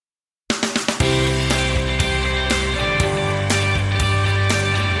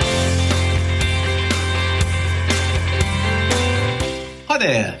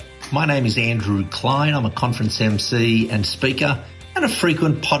there. My name is Andrew Klein. I'm a conference MC and speaker and a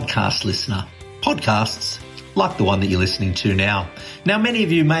frequent podcast listener. Podcasts like the one that you're listening to now. Now, many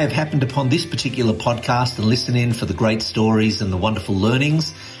of you may have happened upon this particular podcast and listen in for the great stories and the wonderful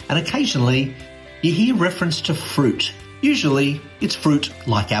learnings, and occasionally you hear reference to fruit. Usually it's fruit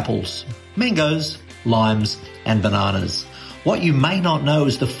like apples, mangoes, limes and bananas. What you may not know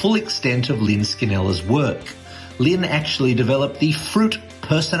is the full extent of Lynn Scanella's work. Lynn actually developed the Fruit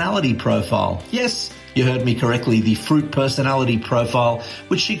Personality Profile. Yes, you heard me correctly, the Fruit Personality Profile,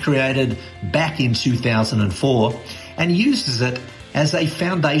 which she created back in 2004 and uses it as a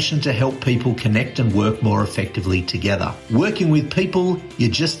foundation to help people connect and work more effectively together. Working with people you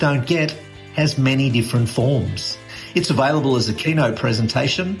just don't get has many different forms. It's available as a keynote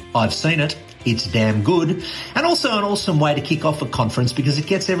presentation. I've seen it. It's damn good. And also an awesome way to kick off a conference because it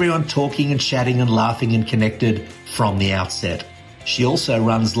gets everyone talking and chatting and laughing and connected from the outset. She also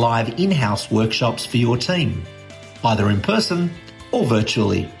runs live in-house workshops for your team, either in person or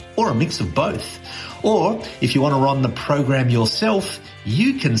virtually, or a mix of both. Or if you want to run the program yourself,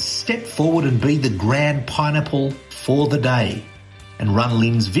 you can step forward and be the grand pineapple for the day and run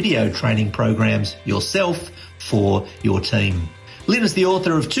Lynn's video training programs yourself for your team. Lynn is the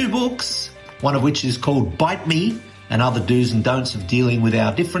author of 2 books, one of which is called Bite Me and Other Do's and Don'ts of Dealing with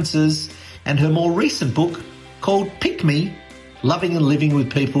Our Differences, and her more recent book called Pick Me, Loving and Living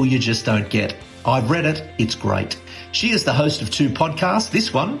with People You Just Don't Get. I've read it. It's great. She is the host of 2 podcasts,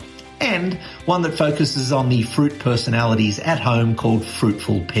 this one, and one that focuses on the fruit personalities at home called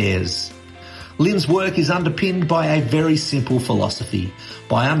Fruitful Pairs. Lynn's work is underpinned by a very simple philosophy.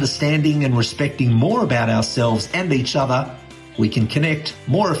 By understanding and respecting more about ourselves and each other, we can connect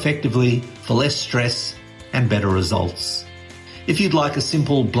more effectively for less stress and better results. If you'd like a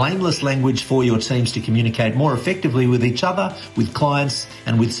simple, blameless language for your teams to communicate more effectively with each other, with clients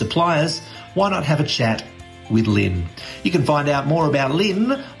and with suppliers, why not have a chat with Lynn? You can find out more about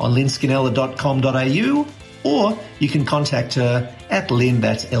Lynn on lynnscanella.com.au, or you can contact her at Lynn,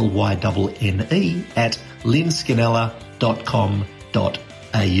 that's L-Y-N-N-E, at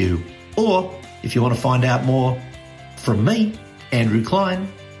lynnscanella.com.au. Or if you want to find out more from me, Andrew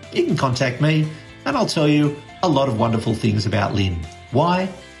Klein, you can contact me and I'll tell you a lot of wonderful things about Lynn. Why?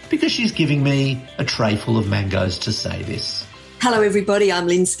 Because she's giving me a tray full of mangoes to say this. Hello everybody, I'm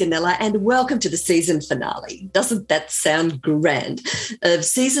Lynn Scanella and welcome to the season finale. Doesn't that sound grand? Of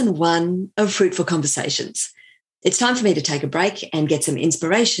season 1 of Fruitful Conversations. It's time for me to take a break and get some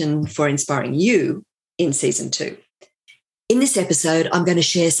inspiration for inspiring you in season 2. In this episode, I'm going to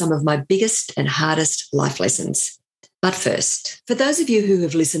share some of my biggest and hardest life lessons. But first, for those of you who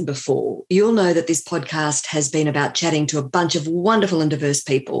have listened before, you'll know that this podcast has been about chatting to a bunch of wonderful and diverse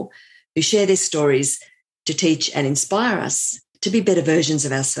people who share their stories to teach and inspire us to be better versions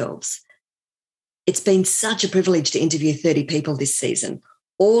of ourselves. It's been such a privilege to interview 30 people this season,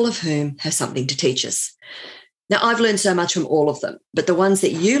 all of whom have something to teach us. Now, I've learned so much from all of them, but the ones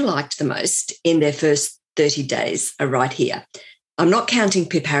that you liked the most in their first 30 days are right here. I'm not counting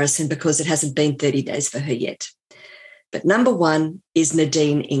Pip Harrison because it hasn't been 30 days for her yet. But number 1 is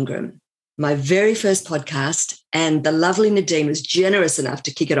Nadine Ingram, my very first podcast, and the lovely Nadine was generous enough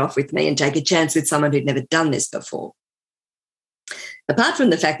to kick it off with me and take a chance with someone who'd never done this before. Apart from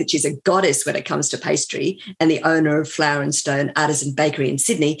the fact that she's a goddess when it comes to pastry and the owner of Flower and Stone Artisan Bakery in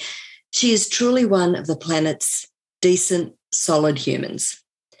Sydney, she is truly one of the planet's decent, solid humans.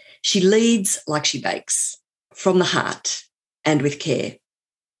 She leads like she bakes, from the heart and with care.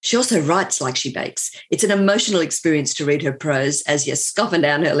 She also writes like she bakes. It's an emotional experience to read her prose as you're scoffing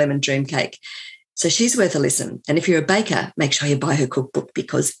down her lemon dream cake. So she's worth a listen. And if you're a baker, make sure you buy her cookbook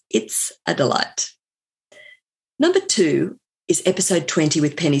because it's a delight. Number 2 is episode 20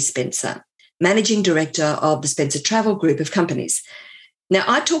 with Penny Spencer, Managing Director of the Spencer Travel Group of Companies. Now,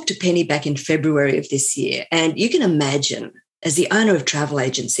 I talked to Penny back in February of this year, and you can imagine, as the owner of travel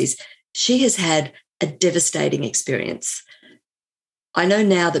agencies, she has had a devastating experience. I know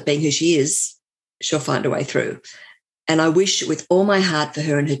now that being who she is, she'll find a way through. And I wish with all my heart for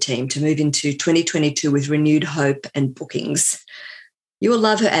her and her team to move into 2022 with renewed hope and bookings. You will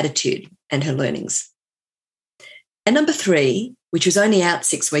love her attitude and her learnings. And number 3, which was only out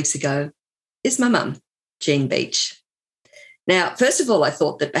 6 weeks ago, is my mum, Jean Beach. Now, first of all, I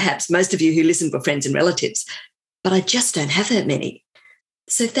thought that perhaps most of you who listen were friends and relatives, but I just don't have that many.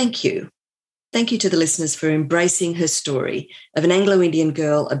 So thank you. Thank you to the listeners for embracing her story of an Anglo-Indian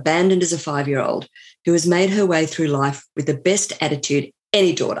girl abandoned as a 5-year-old who has made her way through life with the best attitude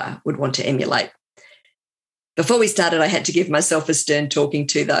any daughter would want to emulate. Before we started, I had to give myself a stern talking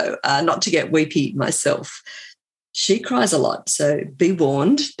to, though, not to get weepy myself. She cries a lot, so be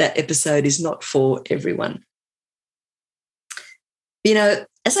warned, that episode is not for everyone. You know,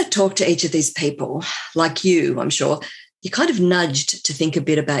 as I talk to each of these people, like you, I'm sure, you're kind of nudged to think a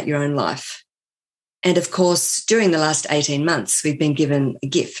bit about your own life. And of course, during the last 18 months, we've been given a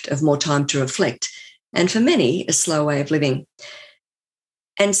gift of more time to reflect, and for many, a slow way of living.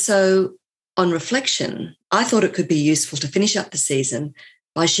 And so, on reflection, I thought it could be useful to finish up the season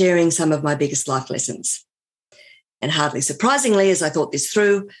by sharing some of my biggest life lessons. And hardly surprisingly, as I thought this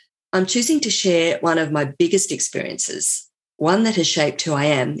through, I'm choosing to share one of my biggest experiences, one that has shaped who I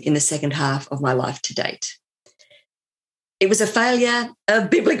am in the second half of my life to date. It was a failure of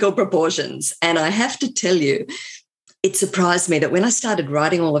biblical proportions, and I have to tell you, it surprised me that when I started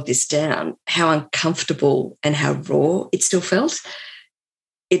writing all of this down, how uncomfortable and how raw it still felt.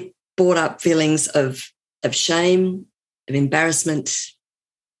 It brought up feelings of shame, of embarrassment,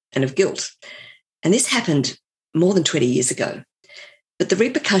 and of guilt. And this happened more than 20 years ago. But the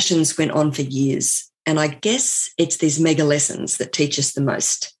repercussions went on for years, and I guess it's these mega lessons that teach us the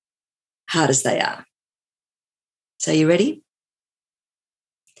most, hard as they are. So you ready?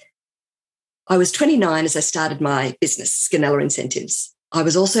 I was 29 as I started my business, Scanella Incentives. I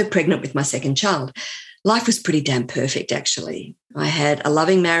was also pregnant with my second child. Life was pretty damn perfect, actually. I had a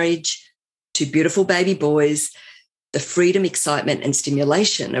loving marriage, 2 beautiful baby boys, the freedom, excitement, and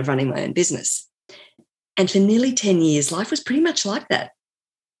stimulation of running my own business. And for nearly 10 years, life was pretty much like that.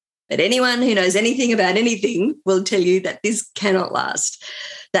 But anyone who knows anything about anything will tell you that this cannot last.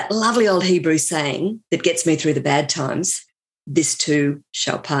 That lovely old Hebrew saying that gets me through the bad times, this too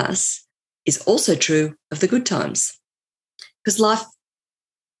shall pass, is also true of the good times. Because life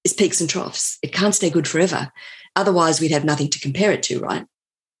is peaks and troughs. It can't stay good forever. Otherwise, we'd have nothing to compare it to, right?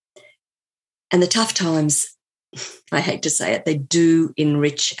 And the tough times, I hate to say it, they do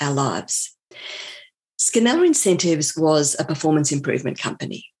enrich our lives. Scanella Incentives was a performance improvement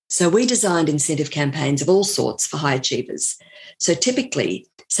company. So we designed incentive campaigns of all sorts for high achievers. So typically,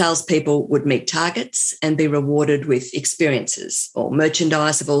 salespeople would meet targets and be rewarded with experiences or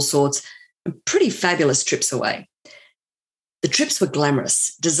merchandise of all sorts, and pretty fabulous trips away. The trips were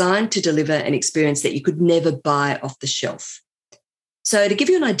glamorous, designed to deliver an experience that you could never buy off the shelf. So to give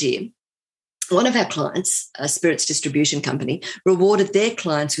you an idea, one of our clients, a spirits distribution company, rewarded their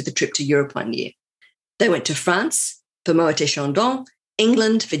clients with a trip to Europe one year. They went to France for Moët et Chandon,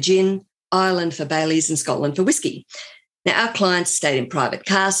 England for gin, Ireland for Baileys, and Scotland for whiskey. Now, our clients stayed in private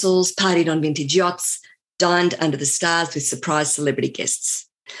castles, partied on vintage yachts, dined under the stars with surprise celebrity guests.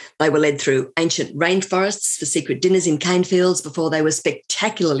 They were led through ancient rainforests for secret dinners in cane fields before they were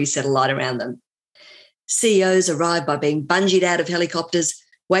spectacularly set alight around them. CEOs arrived by being bungeed out of helicopters,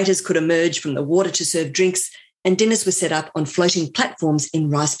 waiters could emerge from the water to serve drinks, and dinners were set up on floating platforms in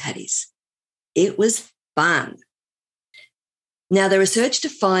rice paddies. It was fun. Now, the research to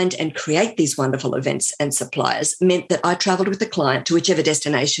find and create these wonderful events and suppliers meant that I travelled with the client to whichever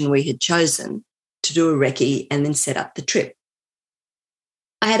destination we had chosen to do a recce and then set up the trip.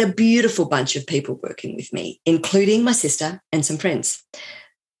 I had a beautiful bunch of people working with me, including my sister and some friends.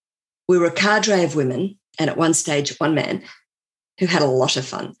 We were a cadre of women, and at one stage, one man, who had a lot of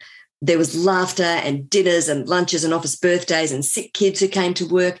fun. There was laughter and dinners and lunches and office birthdays and sick kids who came to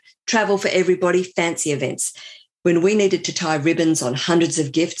work, travel for everybody, fancy events. When we needed to tie ribbons on hundreds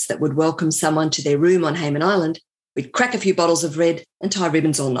of gifts that would welcome someone to their room on Hayman Island, we'd crack a few bottles of red and tie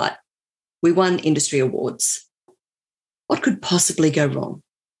ribbons all night. We won industry awards. What could possibly go wrong?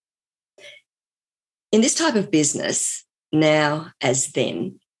 In this type of business, now as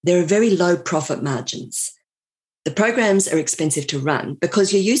then, there are very low profit margins. The programs are expensive to run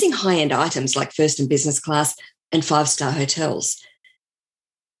because you're using high-end items like first and business class and 5-star hotels.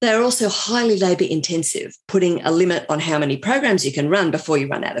 They are also highly labour intensive, putting a limit on how many programs you can run before you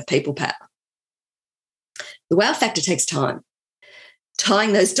run out of people power. The wow factor takes time.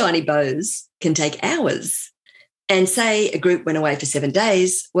 Tying those tiny bows can take hours. And say a group went away for 7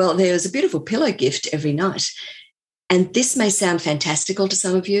 days, well, there was a beautiful pillow gift every night. And this may sound fantastical to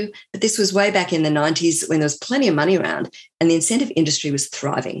some of you, but this was way back in the 90s when there was plenty of money around and the incentive industry was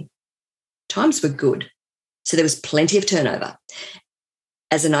thriving. Times were good, so there was plenty of turnover.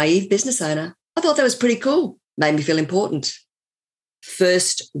 As a naive business owner, I thought that was pretty cool, made me feel important.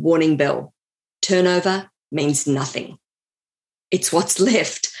 First warning bell, turnover means nothing. It's what's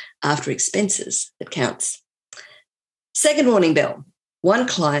left after expenses that counts. Second warning bell, one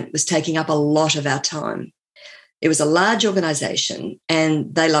client was taking up a lot of our time. It was a large organisation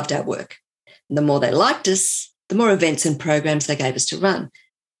and they loved our work. And the more they liked us, the more events and programs they gave us to run.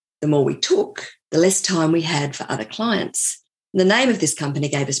 The more we took, the less time we had for other clients. The name of this company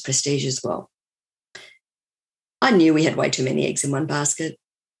gave us prestige as well. I knew we had way too many eggs in one basket,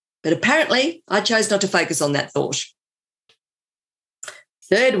 but apparently I chose not to focus on that thought.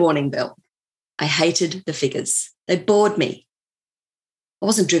 Third warning bell. I hated the figures. They bored me. I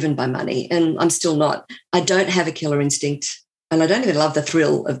wasn't driven by money, and I'm still not. I don't have a killer instinct, and I don't even love the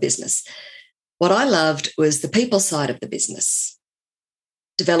thrill of business. What I loved was the people side of the business,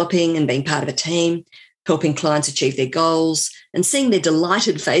 developing and being part of a team, helping clients achieve their goals, and seeing their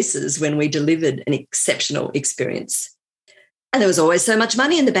delighted faces when we delivered an exceptional experience. And there was always so much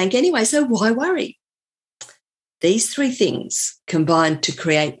money in the bank anyway, so why worry? These three things combined to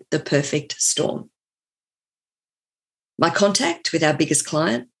create the perfect storm. My contact with our biggest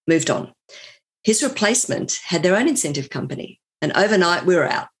client moved on. His replacement had their own incentive company, and overnight we were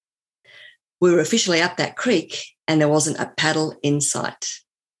out. We were officially up that creek and there wasn't a paddle in sight.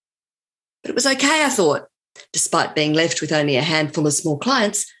 But it was okay, I thought. Despite being left with only a handful of small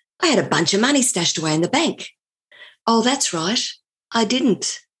clients, I had a bunch of money stashed away in the bank. Oh, that's right. I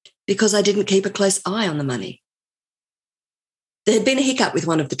didn't, because I didn't keep a close eye on the money. There had been a hiccup with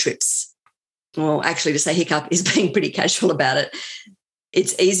one of the trips. Well, actually, to say hiccup is being pretty casual about it.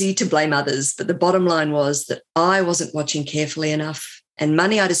 It's easy to blame others, but the bottom line was that I wasn't watching carefully enough, and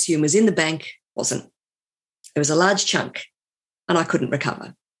money I'd assume was in the bank wasn't. It was a large chunk, and I couldn't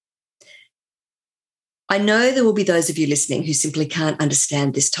recover. I know there will be those of you listening who simply can't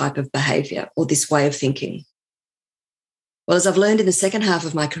understand this type of behaviour or this way of thinking. Well, as I've learned in the second half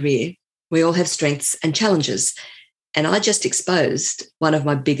of my career, we all have strengths and challenges, and I just exposed one of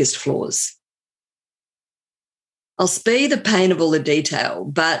my biggest flaws. I'll spare the pain of all the detail,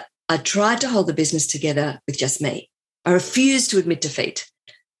 but I tried to hold the business together with just me. I refused to admit defeat.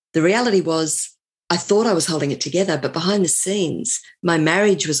 The reality was I thought I was holding it together, but behind the scenes, my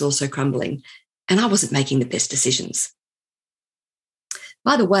marriage was also crumbling and I wasn't making the best decisions.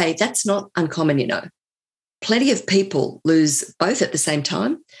 By the way, that's not uncommon, you know. Plenty of people lose both at the same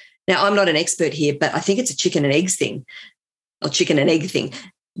time. Now, I'm not an expert here, but I think it's a chicken and egg thing.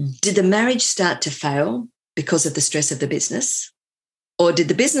 Did the marriage start to fail because of the stress of the business? Or did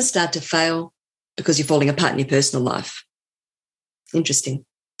the business start to fail because you're falling apart in your personal life? Interesting.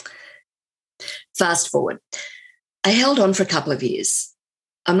 Fast forward. I held on for a couple of years.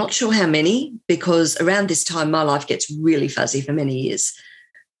 I'm not sure how many, because around this time, my life gets really fuzzy for many years.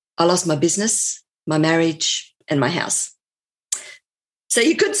 I lost my business, my marriage, and my house. So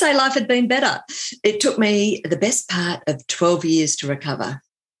you could say life had been better. It took me the best part of 12 years to recover.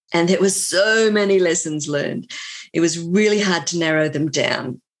 And there were so many lessons learned. It was really hard to narrow them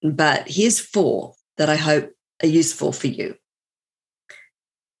down. But here's 4 that I hope are useful for you.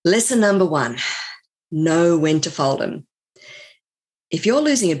 Lesson number 1, know when to fold them. If you're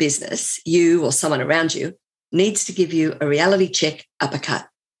losing a business, you or someone around you needs to give you a reality check uppercut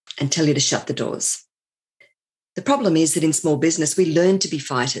and tell you to shut the doors. The problem is that in small business, we learn to be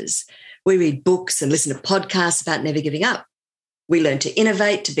fighters. We read books and listen to podcasts about never giving up. We learn to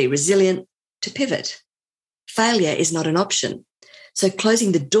innovate, to be resilient, to pivot. Failure is not an option. So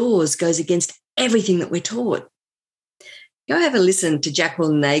closing the doors goes against everything that we're taught. Go have a listen to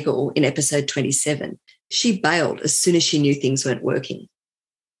Jacqueline Nagel in episode 27. She bailed as soon as she knew things weren't working.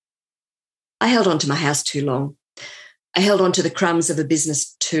 I held on to my house too long. I held on to the crumbs of a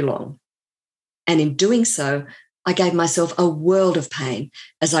business too long. And in doing so, I gave myself a world of pain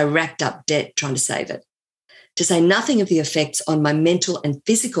as I racked up debt trying to save it, to say nothing of the effects on my mental and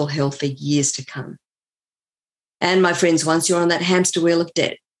physical health for years to come. And my friends, once you're on that hamster wheel of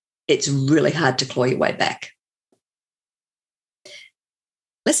debt, it's really hard to claw your way back.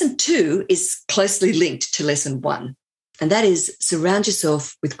 Lesson 2 is closely linked to lesson 1, and that is surround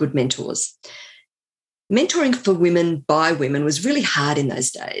yourself with good mentors. Mentoring for women by women was really hard in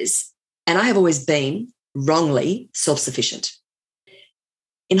those days, and I have always been, wrongly, self-sufficient.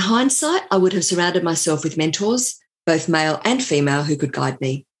 In hindsight, I would have surrounded myself with mentors, both male and female, who could guide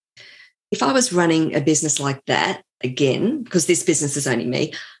me. If I was running a business like that, again, because this business is only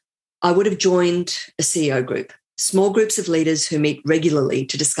me, I would have joined a CEO group. Small groups of leaders who meet regularly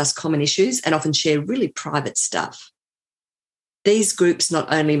to discuss common issues and often share really private stuff. These groups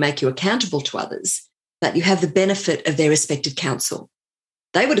not only make you accountable to others, but you have the benefit of their respected counsel.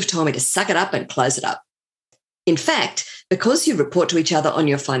 They would have told me to suck it up and close it up. In fact, because you report to each other on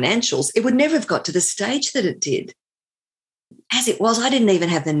your financials, it would never have got to the stage that it did. As it was, I didn't even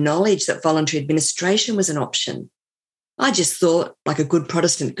have the knowledge that voluntary administration was an option. I just thought, like a good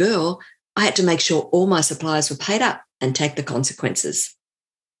Protestant girl, I had to make sure all my suppliers were paid up and take the consequences.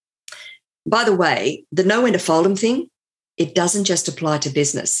 By the way, the know when to fold them thing, it doesn't just apply to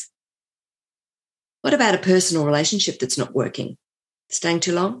business. What about a personal relationship that's not working? Staying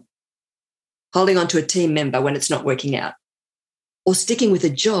too long? holding on to a team member when it's not working out, or sticking with a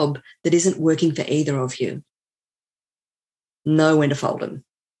job that isn't working for either of you. Know when to fold them.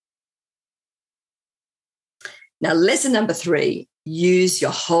 Now, lesson number 3, use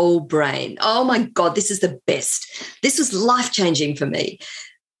your whole brain. Oh my God, this is the best. This was life-changing for me.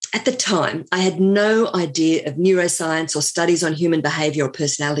 At the time, I had no idea of neuroscience or studies on human behavior or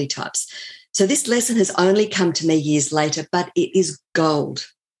personality types. So this lesson has only come to me years later, but it is gold.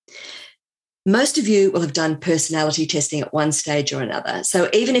 Most of you will have done personality testing at one stage or another. So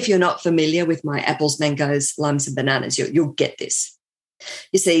even if you're not familiar with my apples, mangoes, limes, and bananas, you'll get this.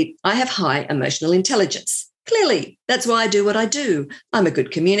 You see, I have high emotional intelligence. Clearly, that's why I do what I do. I'm a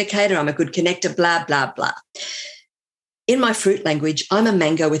good communicator. I'm a good connector, blah, blah, blah. In my fruit language, I'm a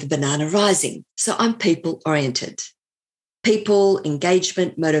mango with a banana rising. So I'm people-oriented. People,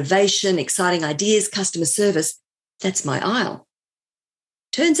 engagement, motivation, exciting ideas, customer service, that's my aisle.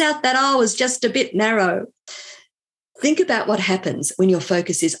 Turns out that aisle was just a bit narrow. Think about what happens when your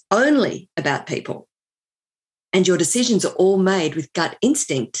focus is only about people and your decisions are all made with gut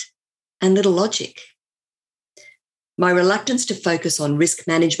instinct and little logic. My reluctance to focus on risk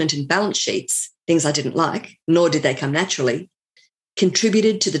management and balance sheets, things I didn't like, nor did they come naturally,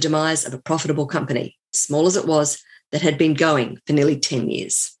 contributed to the demise of a profitable company, small as it was, that had been going for nearly 10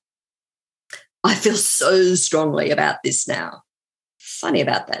 years. I feel so strongly about this now. Funny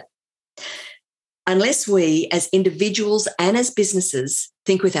about that. Unless we, as individuals and as businesses,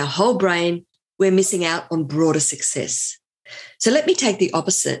 think with our whole brain, we're missing out on broader success. So let me take the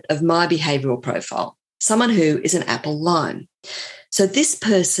opposite of my behavioural profile, someone who is an apple lime. So this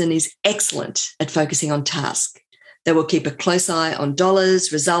person is excellent at focusing on tasks. They will keep a close eye on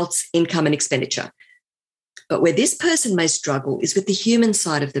dollars, results, income, and expenditure. But where this person may struggle is with the human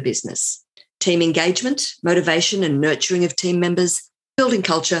side of the business, team engagement, motivation and nurturing of team members, building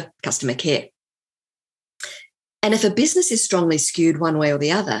culture, customer care. And if a business is strongly skewed one way or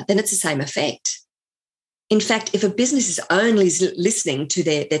the other, then it's the same effect. In fact, if a business is only listening to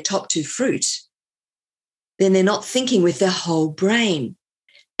their top 2 fruit, then they're not thinking with their whole brain.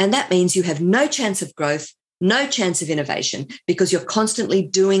 And that means you have no chance of growth, no chance of innovation, because you're constantly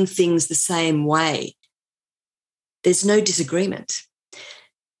doing things the same way. There's no disagreement.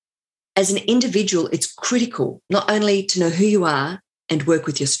 As an individual, it's critical not only to know who you are and work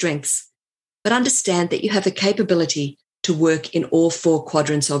with your strengths, but understand that you have the capability to work in all 4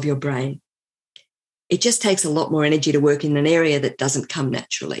 quadrants of your brain. It just takes a lot more energy to work in an area that doesn't come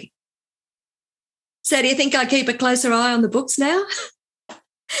naturally. So do you think I keep a closer eye on the books now?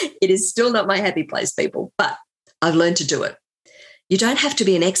 It is still not my happy place, people, but I've learned to do it. You don't have to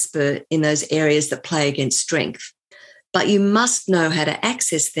be an expert in those areas that play against strength, but you must know how to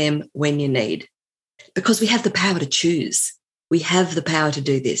access them when you need, because we have the power to choose. We have the power to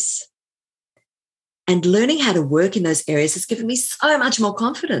do this. And learning how to work in those areas has given me so much more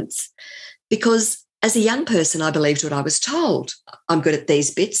confidence, because as a young person, I believed what I was told. I'm good at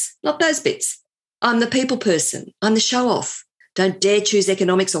these bits, not those bits. I'm the people person. I'm the show-off. Don't dare choose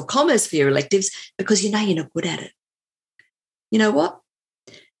economics or commerce for your electives because you know you're not good at it. You know what?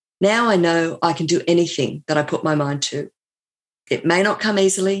 Now I know I can do anything that I put my mind to. It may not come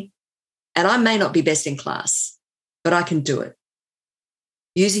easily, and I may not be best in class, but I can do it.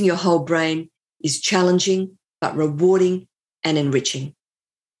 Using your whole brain is challenging, but rewarding and enriching.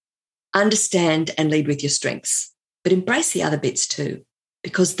 Understand and lead with your strengths, but embrace the other bits too,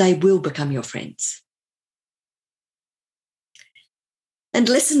 because they will become your friends. And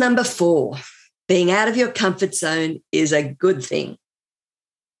lesson number 4, being out of your comfort zone is a good thing.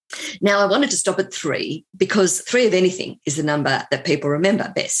 Now, I wanted to stop at 3 because 3 of anything is the number that people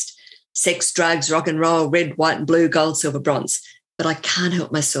remember best. Sex, drugs, rock and roll, red, white and blue, gold, silver, bronze. But I can't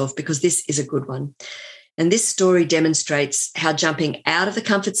help myself because this is a good one. And this story demonstrates how jumping out of the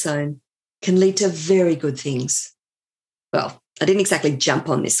comfort zone can lead to very good things. Well, I didn't exactly jump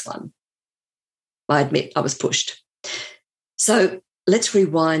on this one. I admit I was pushed. So let's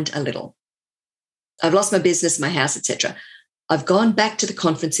rewind a little. I've lost my business, my house, etc. I've gone back to the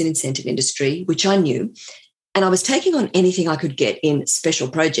conference and incentive industry, which I knew, and I was taking on anything I could get in special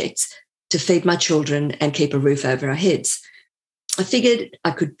projects to feed my children and keep a roof over our heads. I figured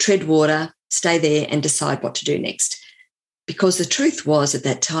I could tread water, stay there and decide what to do next, because the truth was at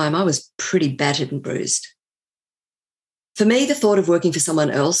that time I was pretty battered and bruised. For me, the thought of working for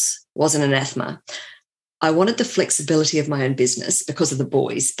someone else was an anathema. I wanted the flexibility of my own business because of the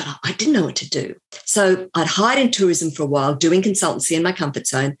boys, but I didn't know what to do. So I'd hide in tourism for a while, doing consultancy in my comfort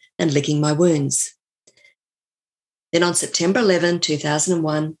zone and licking my wounds. Then on September 11,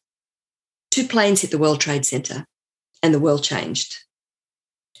 2001, 2 planes hit the World Trade Center and the world changed.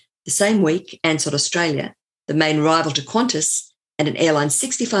 The same week, Ansett Australia, the main rival to Qantas and an airline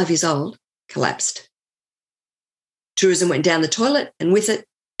 65 years old, collapsed. Tourism went down the toilet, and with it,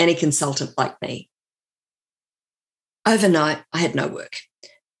 any consultant like me. Overnight, I had no work,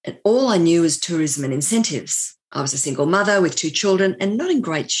 and all I knew was tourism and incentives. I was a single mother with 2 children and not in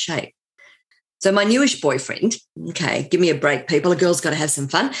great shape. So my newish boyfriend, okay, give me a break, people, a girl's got to have some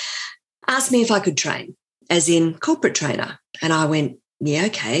fun, asked me if I could train, as in corporate trainer. And I went, yeah,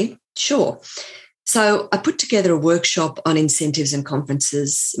 okay, sure. So I put together a workshop on incentives and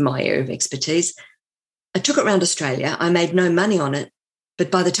conferences, my area of expertise. I took it around Australia. I made no money on it,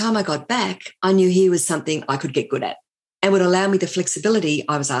 but by the time I got back, I knew here was something I could get good at and would allow me the flexibility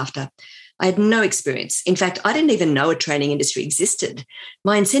I was after. I had no experience. In fact, I didn't even know a training industry existed.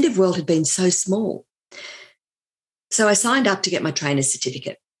 My incentive world had been so small. So I signed up to get my trainer's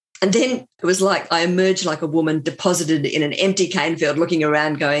certificate. And then it was like I emerged like a woman deposited in an empty cane field looking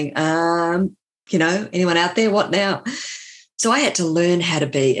around going, anyone out there? What now? So I had to learn how to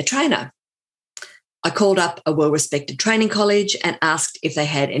be a trainer. I called up a well-respected training college and asked if they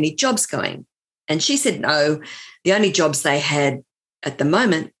had any jobs going. And she said no. The only jobs they had at the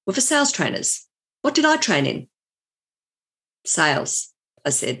moment were for sales trainers. What did I train in? Sales,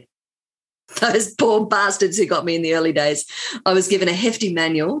 I said. Those poor bastards who got me in the early days. I was given a hefty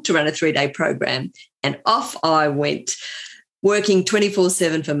manual to run a 3-day program, and off I went, working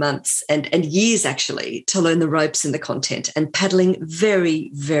 24/7 for months and years actually to learn the ropes and the content, and paddling very,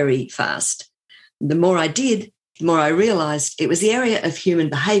 very fast. The more I did, the more I realised it was the area of human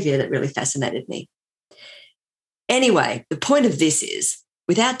behaviour that really fascinated me. Anyway, the point of this is,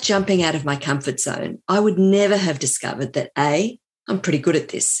 without jumping out of my comfort zone, I would never have discovered that A, I'm pretty good at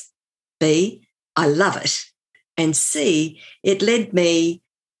this, B, I love it, and C, it led me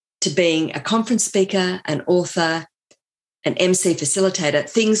to being a conference speaker, an author, an MC facilitator,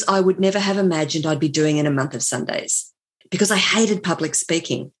 things I would never have imagined I'd be doing in a month of Sundays, because I hated public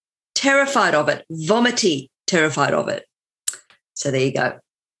speaking, terrified of it, vomity, terrified of it. So there you go.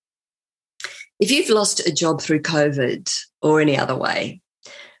 If you've lost a job through COVID or any other way,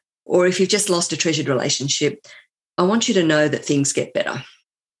 or if you've just lost a treasured relationship, I want you to know that things get better.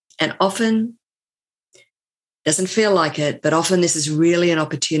 And often, doesn't feel like it, but often this is really an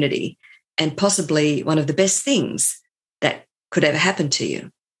opportunity and possibly one of the best things that could ever happen to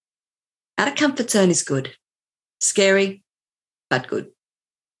you. Out of comfort zone is good. Scary, but good.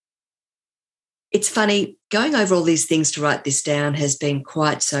 It's funny, going over all these things to write this down has been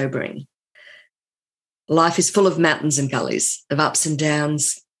quite sobering. Life is full of mountains and gullies, of ups and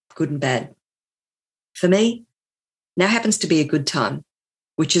downs, good and bad. For me, now happens to be a good time,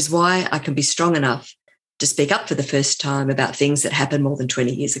 which is why I can be strong enough to speak up for the first time about things that happened more than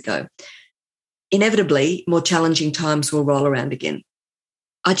 20 years ago. Inevitably, more challenging times will roll around again.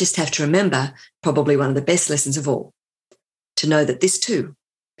 I just have to remember, probably one of the best lessons of all, to know that this too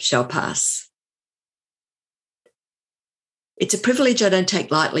shall pass. It's a privilege I don't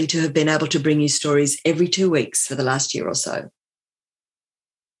take lightly to have been able to bring you stories every 2 weeks for the last year or so.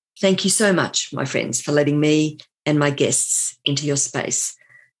 Thank you so much, my friends, for letting me and my guests into your space.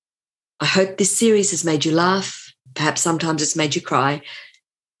 I hope this series has made you laugh. Perhaps sometimes it's made you cry,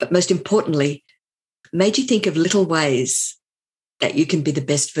 but most importantly, made you think of little ways that you can be the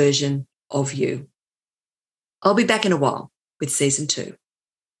best version of you. I'll be back in a while with season 2.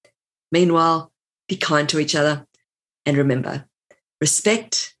 Meanwhile, be kind to each other. And remember,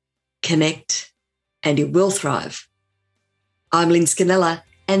 respect, connect, and you will thrive. I'm Lynn Scanella,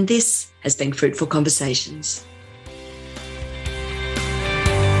 and this has been Fruitful Conversations.